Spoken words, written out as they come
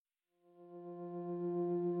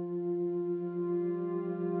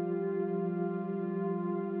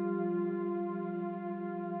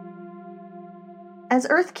As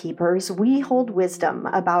Earth Keepers, we hold wisdom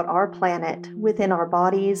about our planet within our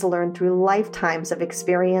bodies learned through lifetimes of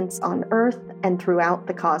experience on Earth and throughout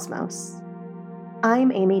the cosmos. I'm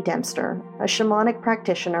Amy Dempster, a shamanic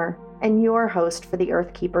practitioner and your host for the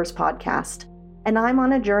Earth Keepers podcast, and I'm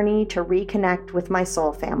on a journey to reconnect with my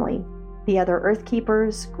soul family, the other Earth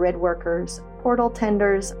Keepers, grid workers, portal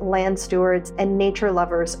tenders, land stewards, and nature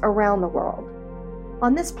lovers around the world.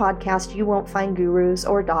 On this podcast, you won't find gurus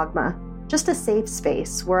or dogma, just a safe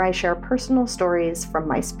space where I share personal stories from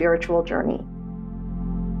my spiritual journey.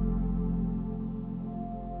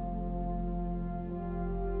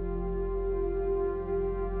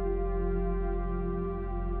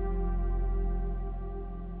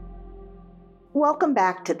 Welcome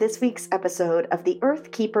back to this week's episode of the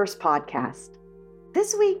Earth Keepers podcast.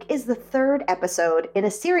 This week is the third episode in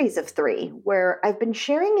a series of 3, where I've been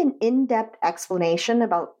sharing an in-depth explanation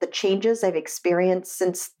about the changes I've experienced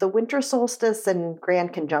since the winter solstice and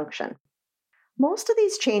grand conjunction. Most of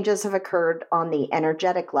these changes have occurred on the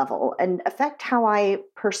energetic level and affect how I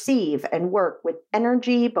perceive and work with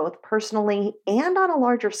energy, both personally and on a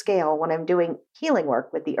larger scale when I'm doing healing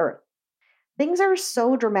work with the earth. Things are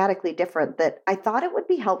so dramatically different that I thought it would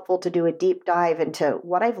be helpful to do a deep dive into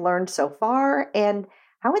what I've learned so far and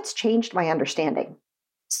how it's changed my understanding.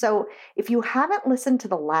 So if you haven't listened to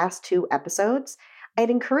the last 2 episodes,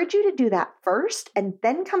 I'd encourage you to do that first and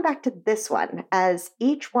then come back to this one, as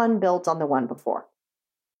each one builds on the one before.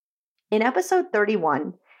 In episode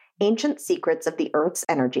 31, Ancient Secrets of the Earth's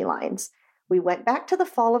Energy Lines, we went back to the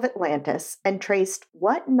fall of Atlantis and traced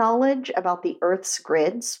what knowledge about the Earth's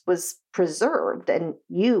grids was preserved and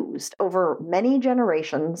used over many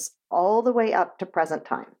generations all the way up to present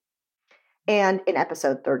time. And in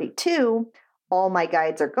episode 32, All My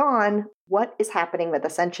Guides Are Gone, What is Happening with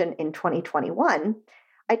Ascension in 2021,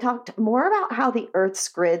 I talked more about how the Earth's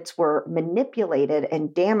grids were manipulated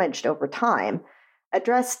and damaged over time,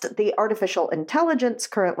 addressed the artificial intelligence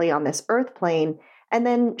currently on this Earth plane, and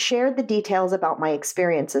then shared the details about my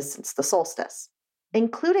experiences since the solstice,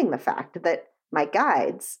 including the fact that my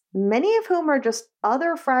guides, many of whom are just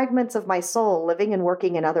other fragments of my soul living and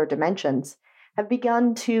working in other dimensions, have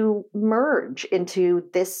begun to merge into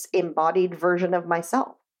this embodied version of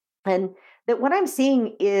myself. And that what I'm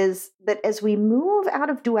seeing is that as we move out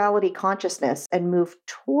of duality consciousness and move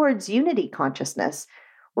towards unity consciousness,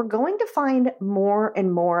 we're going to find more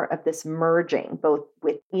and more of this merging, both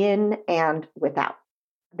within and without.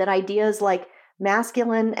 That ideas like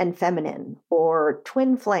masculine and feminine, or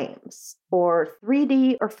twin flames, or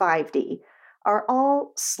 3D or 5D, are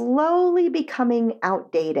all slowly becoming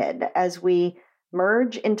outdated as we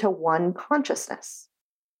merge into one consciousness.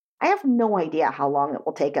 I have no idea how long it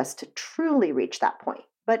will take us to truly reach that point,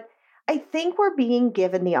 but I think we're being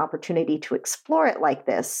given the opportunity to explore it like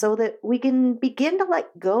this so that we can begin to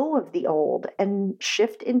let go of the old and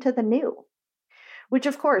shift into the new. Which,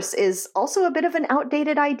 of course, is also a bit of an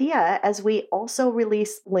outdated idea as we also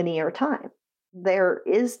release linear time. There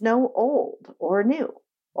is no old or new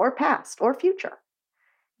or past or future.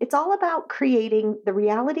 It's all about creating the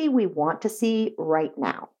reality we want to see right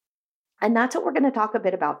now. And that's what we're going to talk a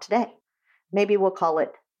bit about today. Maybe we'll call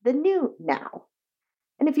it the new now.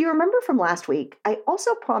 And if you remember from last week, I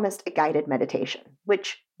also promised a guided meditation,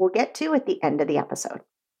 which we'll get to at the end of the episode.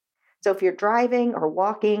 So if you're driving or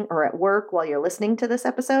walking or at work while you're listening to this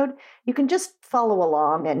episode, you can just follow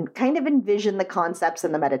along and kind of envision the concepts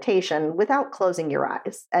in the meditation without closing your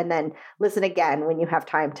eyes, and then listen again when you have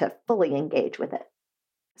time to fully engage with it.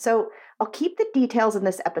 So I'll keep the details in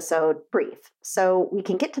this episode brief so we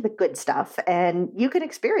can get to the good stuff and you can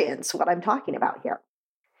experience what I'm talking about here.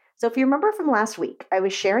 So if you remember from last week, I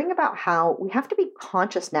was sharing about how we have to be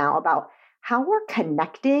conscious now about how we're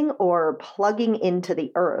connecting or plugging into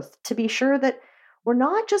the earth to be sure that we're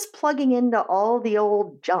not just plugging into all the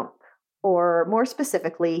old junk, or more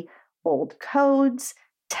specifically, old codes,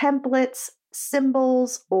 templates,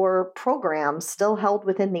 symbols, or programs still held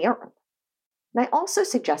within the earth. And I also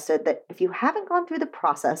suggested that if you haven't gone through the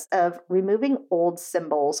process of removing old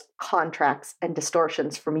symbols, contracts, and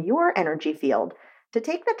distortions from your energy field, to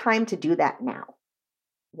take the time to do that now.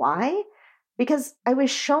 Why? Because I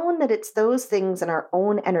was shown that it's those things in our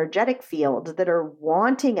own energetic field that are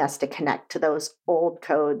wanting us to connect to those old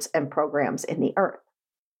codes and programs in the earth.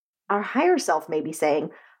 Our higher self may be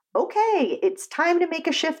saying, okay, it's time to make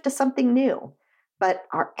a shift to something new. But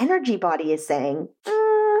our energy body is saying,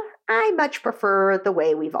 I much prefer the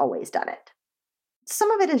way we've always done it.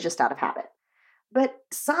 Some of it is just out of habit. But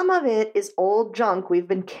some of it is old junk we've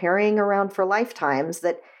been carrying around for lifetimes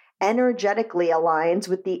that energetically aligns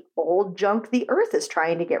with the old junk the earth is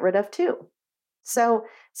trying to get rid of too. So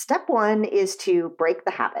Step one is to break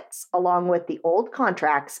the habits along with the old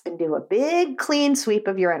contracts and do a big clean sweep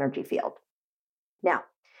of your energy field. Now,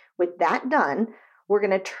 with that done, we're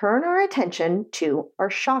going to turn our attention to our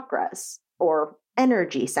chakras or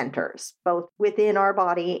energy centers, both within our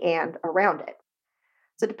body and around it.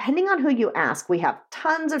 So depending on who you ask, we have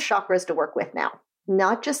tons of chakras to work with now,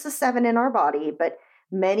 not just the 7 in our body, but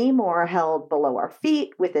many more held below our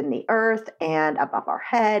feet, within the earth, and above our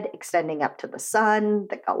head, extending up to the sun,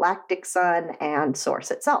 the galactic sun, and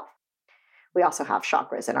source itself. We also have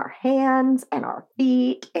chakras in our hands and our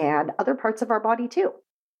feet and other parts of our body too.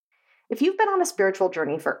 If you've been on a spiritual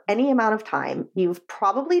journey for any amount of time, you've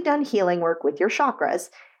probably done healing work with your chakras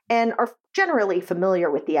and are generally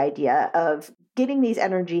familiar with the idea of getting these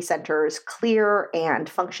energy centers clear and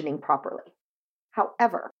functioning properly.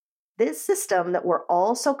 However, this system that we're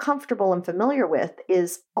all so comfortable and familiar with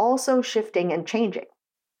is also shifting and changing.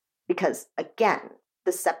 Because again,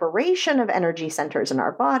 the separation of energy centers in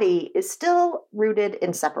our body is still rooted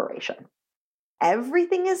in separation.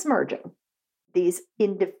 Everything is merging. These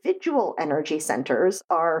individual energy centers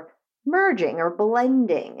are merging or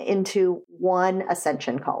blending into one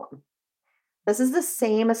ascension column. This is the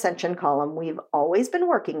same ascension column we've always been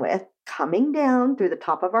working with, coming down through the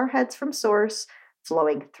top of our heads from source,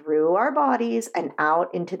 flowing through our bodies and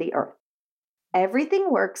out into the earth.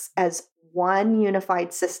 Everything works as one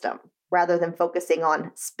unified system rather than focusing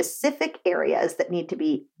on specific areas that need to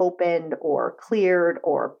be opened or cleared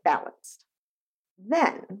or balanced.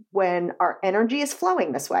 Then, when our energy is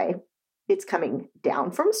flowing this way, it's coming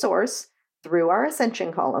down from source through our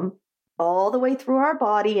ascension column, all the way through our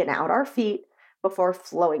body and out our feet, before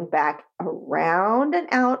flowing back around and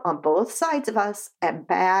out on both sides of us and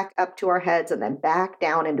back up to our heads and then back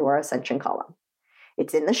down into our ascension column.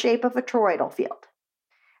 It's in the shape of a toroidal field.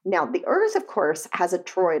 Now, the Earth, of course, has a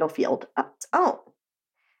toroidal field of its own.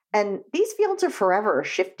 And these fields are forever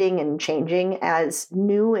shifting and changing as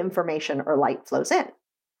new information or light flows in.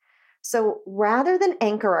 So rather than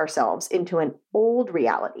anchor ourselves into an old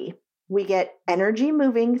reality, we get energy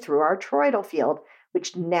moving through our toroidal field,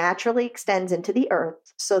 which naturally extends into the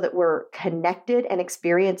earth so that we're connected and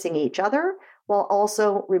experiencing each other while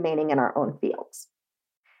also remaining in our own fields.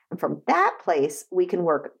 And from that place, we can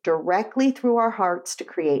work directly through our hearts to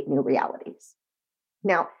create new realities.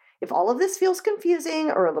 Now, if all of this feels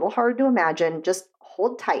confusing or a little hard to imagine, just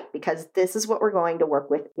hold tight because this is what we're going to work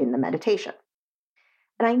with in the meditation.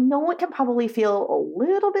 And I know it can probably feel a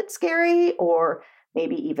little bit scary or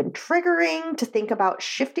maybe even triggering to think about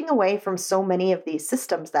shifting away from so many of these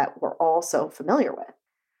systems that we're all so familiar with.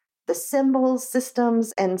 The symbols,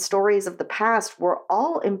 systems, and stories of the past were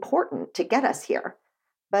all important to get us here.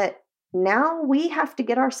 But now we have to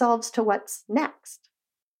get ourselves to what's next.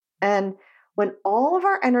 And when all of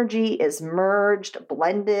our energy is merged,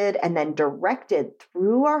 blended, and then directed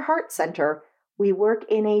through our heart center, we work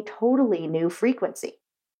in a totally new frequency.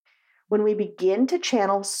 When we begin to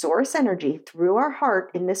channel source energy through our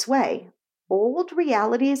heart in this way, old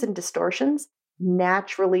realities and distortions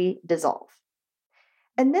naturally dissolve.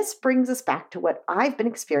 And this brings us back to what I've been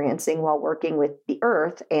experiencing while working with the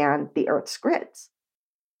Earth and the Earth's grids.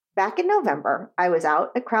 Back in November, I was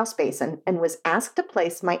out at Crouse Basin and was asked to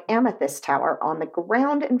place my amethyst tower on the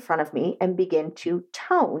ground in front of me and begin to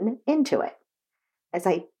tone into it. As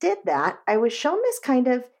I did that, I was shown this kind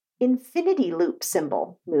of infinity loop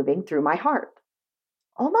symbol moving through my heart,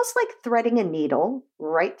 almost like threading a needle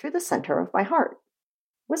right through the center of my heart.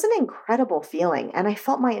 It was an incredible feeling, and I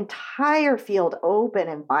felt my entire field open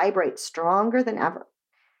and vibrate stronger than ever.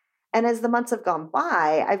 And as the months have gone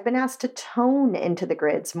by, I've been asked to tone into the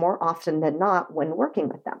grids more often than not when working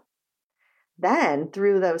with them. Then,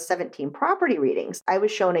 through those 17 property readings, I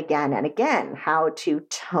was shown again and again how to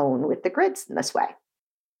tone with the grids in this way.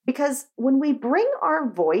 Because when we bring our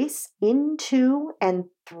voice into and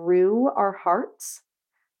through our hearts,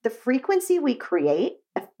 the frequency we create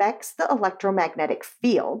affects the electromagnetic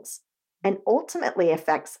fields and ultimately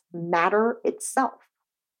affects matter itself.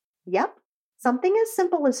 Yep, something as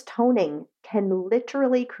simple as toning can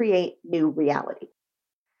literally create new reality.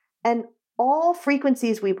 And all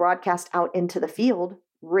frequencies we broadcast out into the field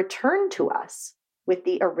return to us with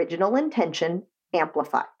the original intention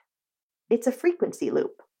amplified. It's a frequency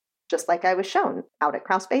loop, just like I was shown out at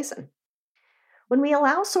Crouse Basin. When we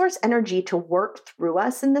allow source energy to work through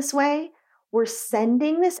us in this way, we're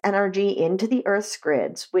sending this energy into the Earth's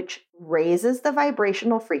grids, which raises the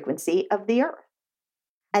vibrational frequency of the Earth.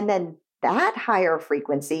 And then that higher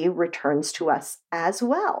frequency returns to us as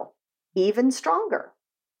well, even stronger.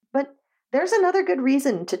 But there's another good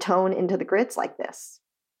reason to tone into the grids like this.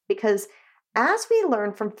 Because as we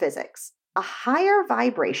learn from physics, a higher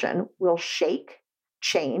vibration will shake,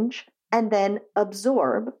 change, and then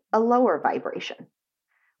absorb a lower vibration,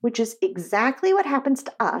 which is exactly what happens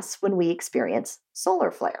to us when we experience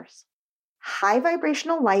solar flares. High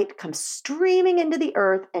vibrational light comes streaming into the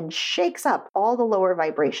earth and shakes up all the lower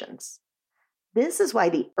vibrations. This is why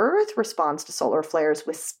the earth responds to solar flares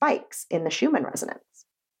with spikes in the Schumann resonance.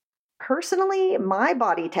 Personally, my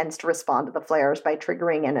body tends to respond to the flares by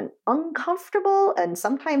triggering an uncomfortable and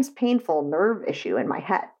sometimes painful nerve issue in my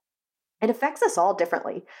head. It affects us all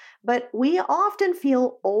differently, but we often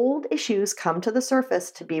feel old issues come to the surface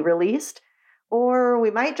to be released, or we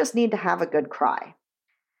might just need to have a good cry.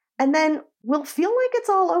 And then we'll feel like it's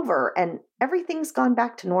all over and everything's gone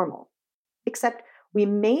back to normal. Except we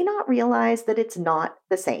may not realize that it's not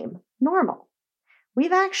the same normal.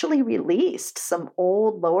 We've actually released some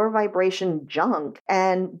old lower vibration junk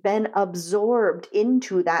and been absorbed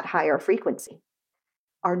into that higher frequency.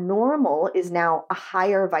 Our normal is now a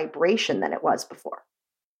higher vibration than it was before.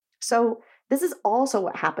 So this is also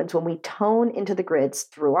what happens when we tone into the grids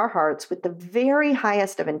through our hearts with the very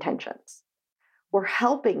highest of intentions. We're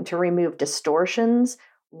helping to remove distortions,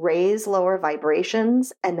 raise lower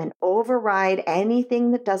vibrations, and then override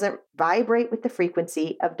anything that doesn't vibrate with the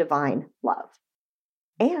frequency of divine love.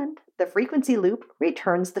 And the frequency loop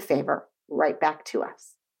returns the favor right back to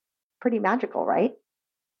us. Pretty magical, right?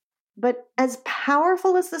 But as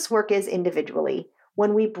powerful as this work is individually,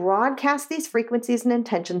 when we broadcast these frequencies and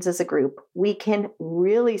intentions as a group, we can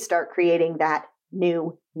really start creating that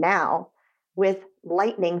new now with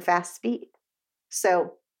lightning fast speed.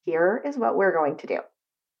 So here is what we're going to do.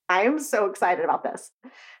 I am so excited about this.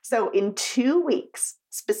 So in 2 weeks,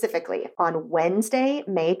 specifically on Wednesday,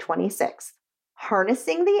 May 26th,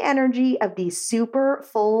 harnessing the energy of the super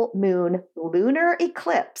full moon lunar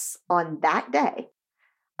eclipse on that day,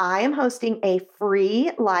 I am hosting a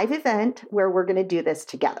free live event where we're going to do this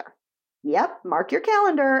together. Yep, mark your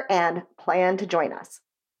calendar and plan to join us.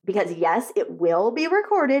 Because yes, it will be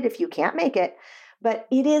recorded if you can't make it, but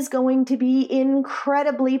it is going to be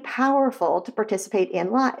incredibly powerful to participate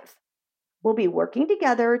in live. We'll be working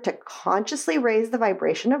together to consciously raise the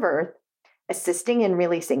vibration of Earth, assisting in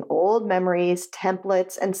releasing old memories,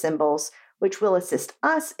 templates, and symbols, which will assist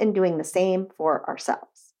us in doing the same for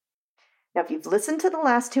ourselves. Now, if you've listened to the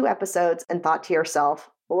last 2 episodes and thought to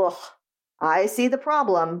yourself, ugh, I see the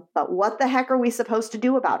problem, but what the heck are we supposed to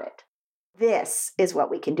do about it? This is what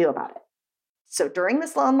we can do about it. So during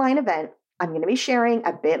this online event, I'm going to be sharing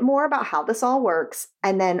a bit more about how this all works,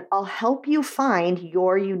 and then I'll help you find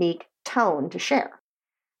your unique tone to share.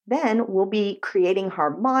 Then we'll be creating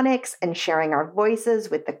harmonics and sharing our voices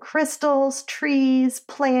with the crystals, trees,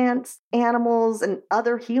 plants, animals, and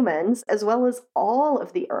other humans, as well as all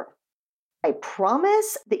of the earth. I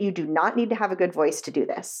promise that you do not need to have a good voice to do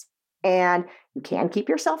this. And you can keep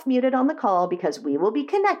yourself muted on the call because we will be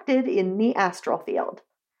connected in the astral field.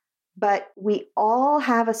 But we all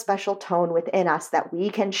have a special tone within us that we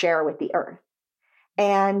can share with the earth.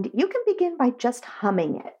 And you can begin by just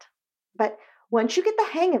humming it. But once you get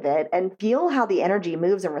the hang of it and feel how the energy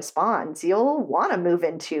moves and responds, you'll want to move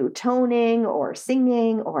into toning or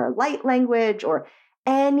singing or light language or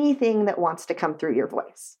anything that wants to come through your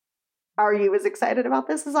voice. Are you as excited about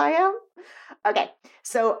this as I am? Okay,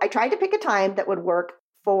 so I tried to pick a time that would work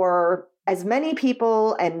for as many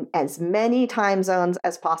people and as many time zones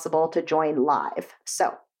as possible to join live.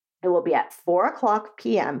 So it will be at 4:00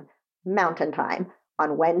 p.m. Mountain Time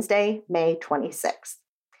on Wednesday, May 26th.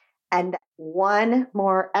 And one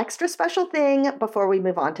more extra special thing before we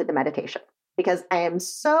move on to the meditation, because I am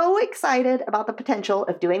so excited about the potential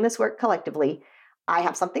of doing this work collectively. I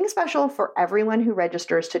have something special for everyone who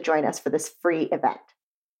registers to join us for this free event.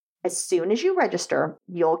 As soon as you register,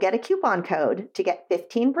 you'll get a coupon code to get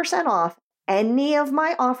 15% off any of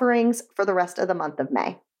my offerings for the rest of the month of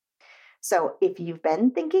May. So if you've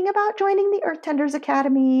been thinking about joining the Earth Tenders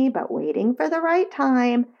Academy, but waiting for the right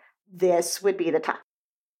time, this would be the time.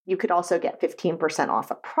 You could also get 15% off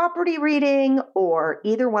a property reading or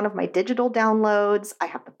either one of my digital downloads. I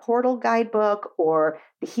have the Portal Guidebook or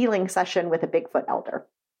the Healing Session with a Bigfoot Elder.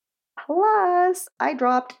 Plus, I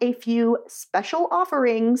dropped a few special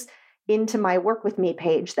offerings into my Work With Me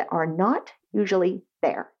page that are not usually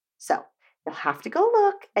there. So you'll have to go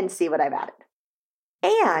look and see what I've added.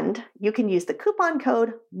 And you can use the coupon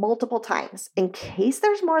code multiple times in case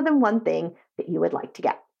there's more than one thing that you would like to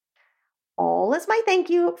get. All is my thank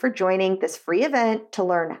you for joining this free event to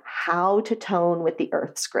learn how to tone with the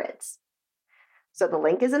Earth's grids. So the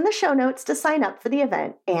link is in the show notes to sign up for the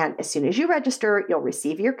event, and as soon as you register, you'll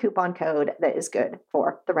receive your coupon code that is good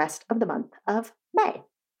for the rest of the month of May.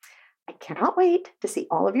 I cannot wait to see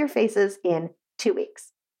all of your faces in 2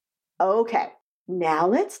 weeks. Okay, now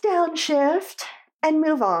let's downshift and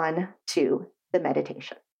move on to the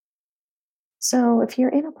meditation. So, if you're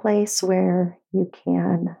in a place where you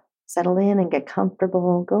can settle in and get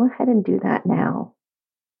comfortable, go ahead and do that now.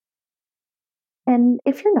 And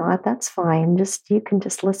if you're not, that's fine. You can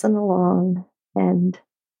just listen along and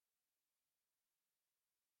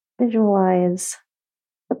visualize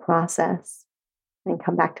the process and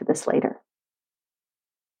come back to this later.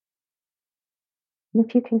 And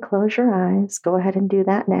if you can close your eyes, go ahead and do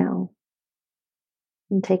that now.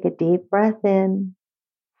 And take a deep breath in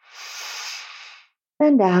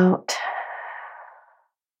and out.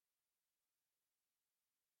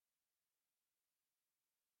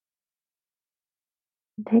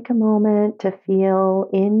 And take a moment to feel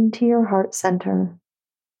into your heart center.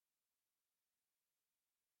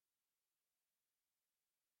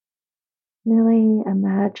 Really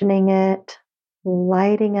imagining it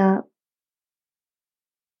lighting up,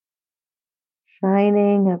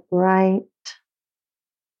 shining a bright,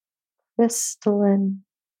 crystalline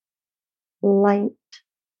light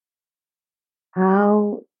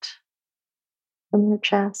out from your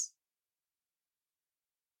chest.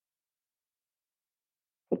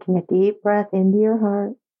 Taking a deep breath into your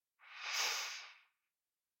heart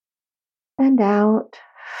and out,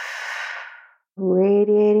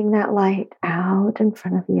 radiating that light out in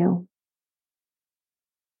front of you.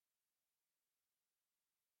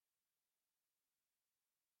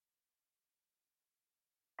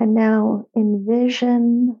 And now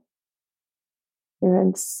envision your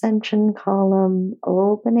ascension column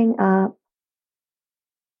opening up,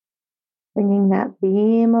 bringing that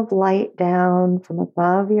beam of light down from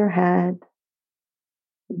above your head,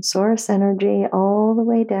 from source energy all the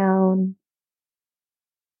way down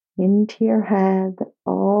into your head,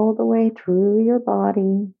 all the way through your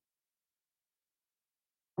body,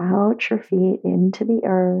 out your feet into the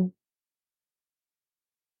earth.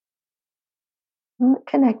 Not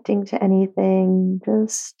connecting to anything,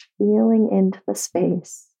 just feeling into the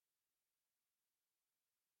space.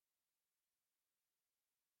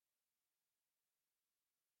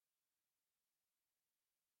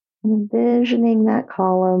 And envisioning that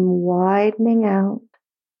column widening out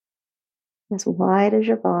as wide as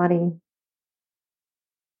your body.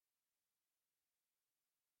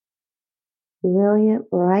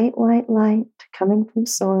 Brilliant, bright white light coming from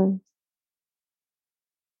source.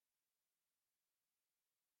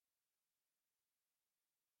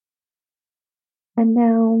 And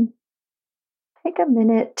now take a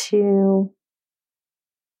minute to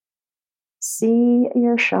see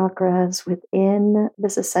your chakras within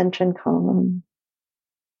this ascension column.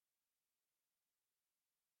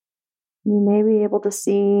 You may be able to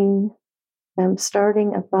see them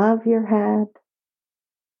starting above your head,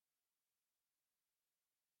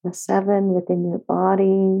 the 7 within your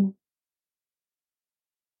body,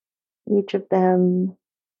 each of them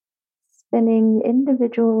spinning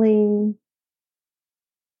individually,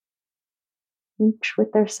 each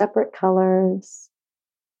with their separate colors,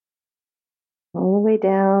 all the way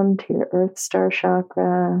down to your Earth Star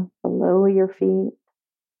chakra below your feet.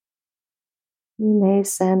 You may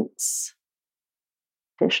sense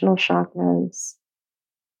additional chakras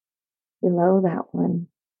below that one.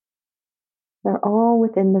 They're all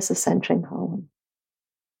within this ascension column.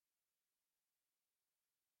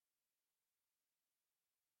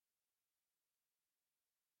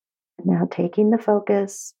 And now taking the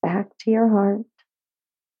focus back to your heart,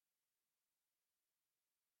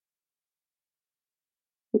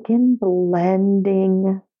 begin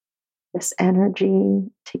blending this energy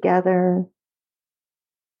together,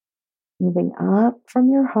 moving up from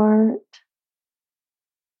your heart,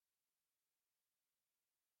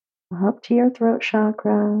 up to your throat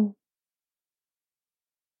chakra,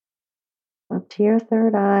 up to your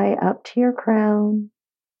third eye, up to your crown.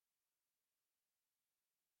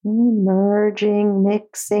 Really merging,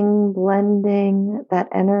 mixing, blending that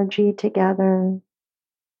energy together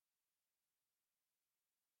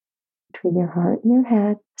between your heart and your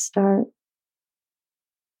head. Start.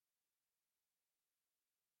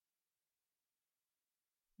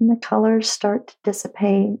 And the colors start to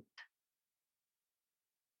dissipate.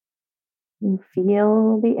 You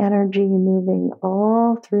feel the energy moving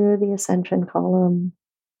all through the ascension column.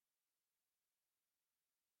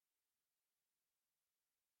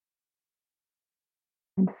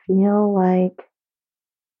 And feel like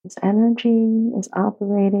this energy is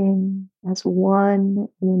operating as one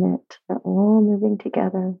unit. They're all moving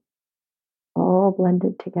together, all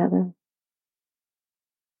blended together.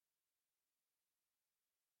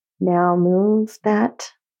 Now move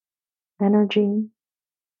that energy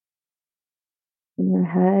from your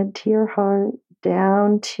head to your heart,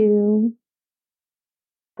 down to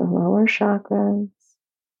the lower chakras,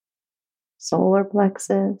 solar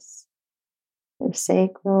plexus, your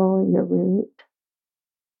sacral, your root.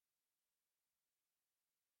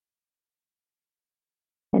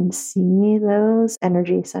 And see those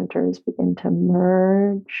energy centers begin to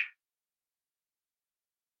merge,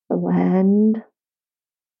 blend,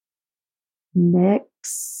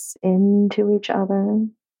 mix into each other.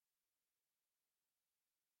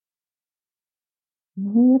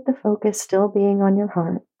 Really with the focus still being on your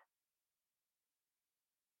heart.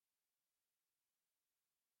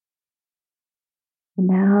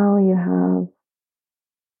 Now you have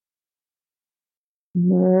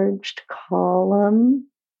merged column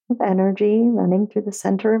of energy running through the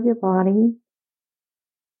center of your body.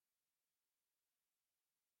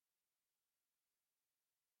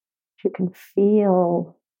 You can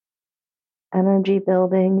feel energy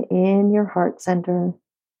building in your heart center,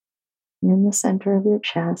 in the center of your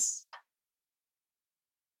chest.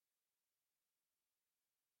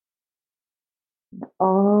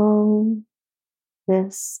 All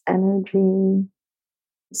this energy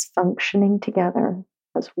is functioning together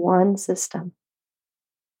as one system.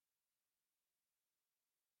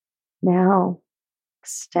 Now,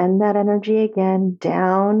 extend that energy again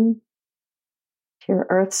down to your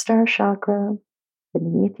Earth Star chakra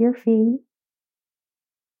beneath your feet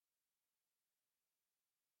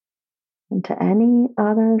and to any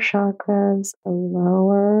other chakras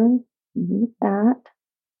lower beneath that.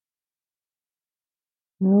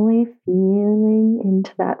 Really feeling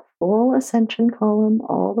into that full ascension column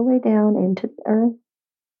all the way down into the earth.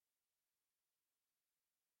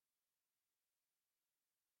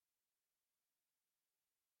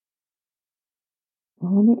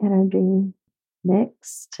 All the energy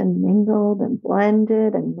mixed and mingled and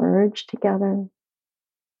blended and merged together.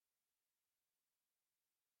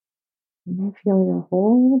 You may feel your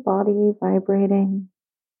whole body vibrating,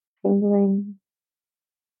 tingling.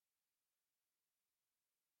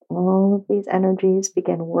 All of these energies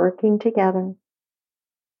begin working together,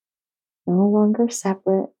 no longer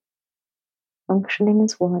separate, functioning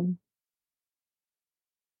as one.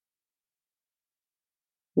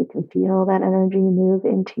 You can feel that energy move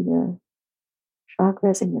into your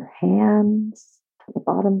chakras in your hands, to the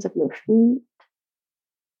bottoms of your feet,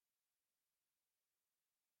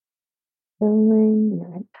 filling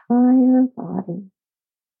your entire body.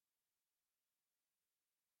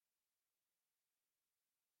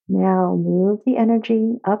 Now move the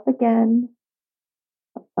energy up again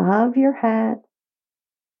above your head,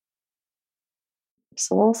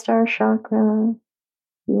 soul star chakra, a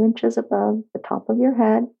few inches above the top of your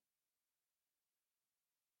head.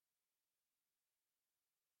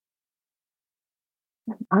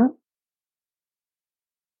 And up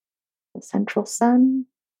the central sun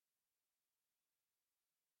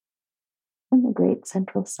and the great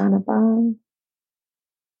central sun above.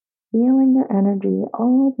 Feeling your energy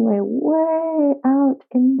all the way out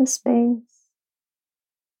into space.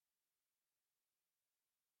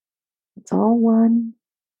 It's all one.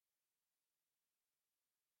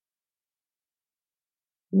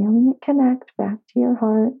 Feeling it connect back to your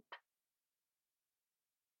heart.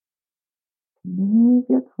 Move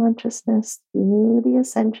your consciousness through the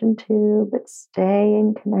ascension tube, but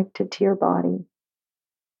staying connected to your body.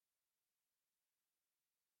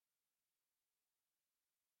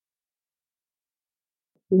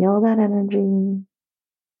 Feel that energy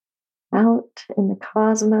out in the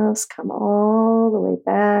cosmos, come all the way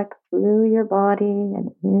back through your body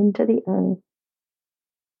and into the earth.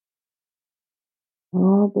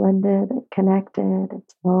 All blended and connected.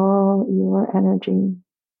 It's all your energy.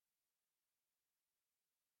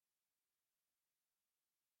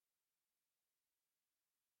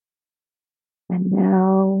 And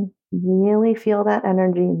now really feel that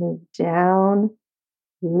energy move down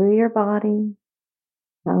through your body,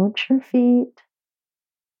 out your feet,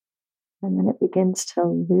 and then it begins to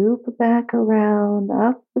loop back around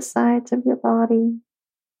up the sides of your body,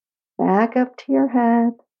 back up to your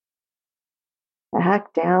head,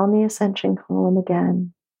 back down the ascension column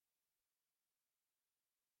again.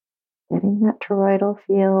 Getting that toroidal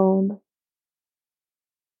field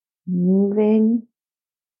moving,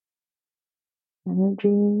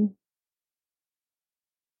 energy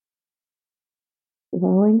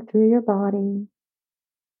flowing through your body,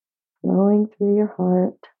 flowing through your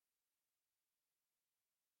heart.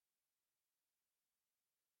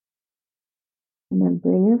 And then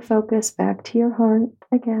bring your focus back to your heart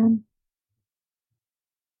again.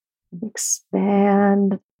 And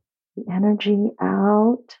expand the energy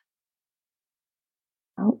out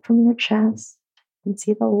from your chest. You can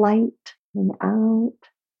see the light and out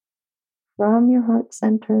from your heart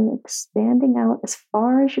center, expanding out as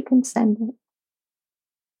far as you can send it.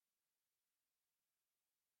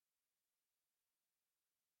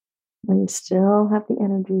 But you still have the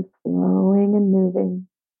energy flowing and moving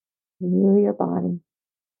through your body,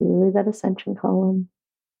 through that ascension column,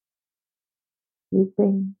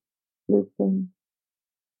 looping, looping,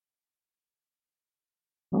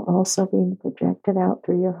 while also being projected out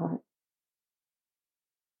through your heart.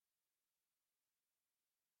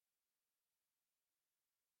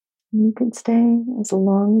 And you can stay as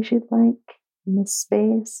long as you'd like in this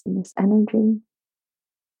space, in this energy.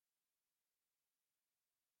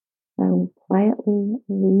 I will quietly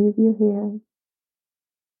leave you here.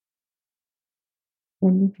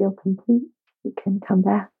 When you feel complete, you can come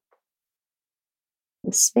back to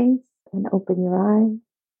the space and open your eyes.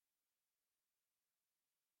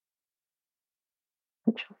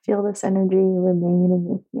 But you'll feel this energy remaining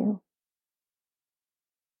with you.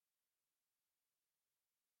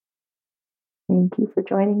 Thank you for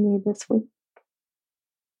joining me this week.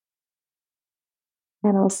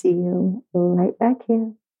 And I'll see you right back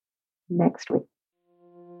here next week.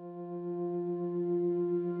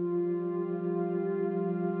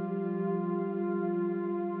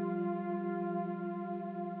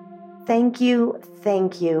 Thank you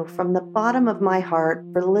from the bottom of my heart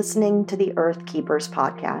for listening to the Earth Keepers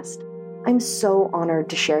podcast. I'm so honored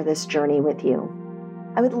to share this journey with you.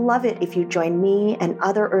 I would love it if you join me and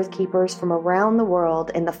other Earth Keepers from around the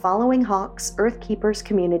world in the Following Hawks Earth Keepers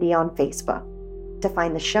community on Facebook. To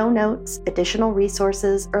find the show notes, additional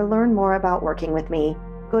resources, or learn more about working with me,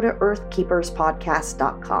 go to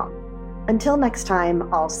earthkeeperspodcast.com. Until next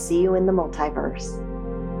time, I'll see you in the multiverse.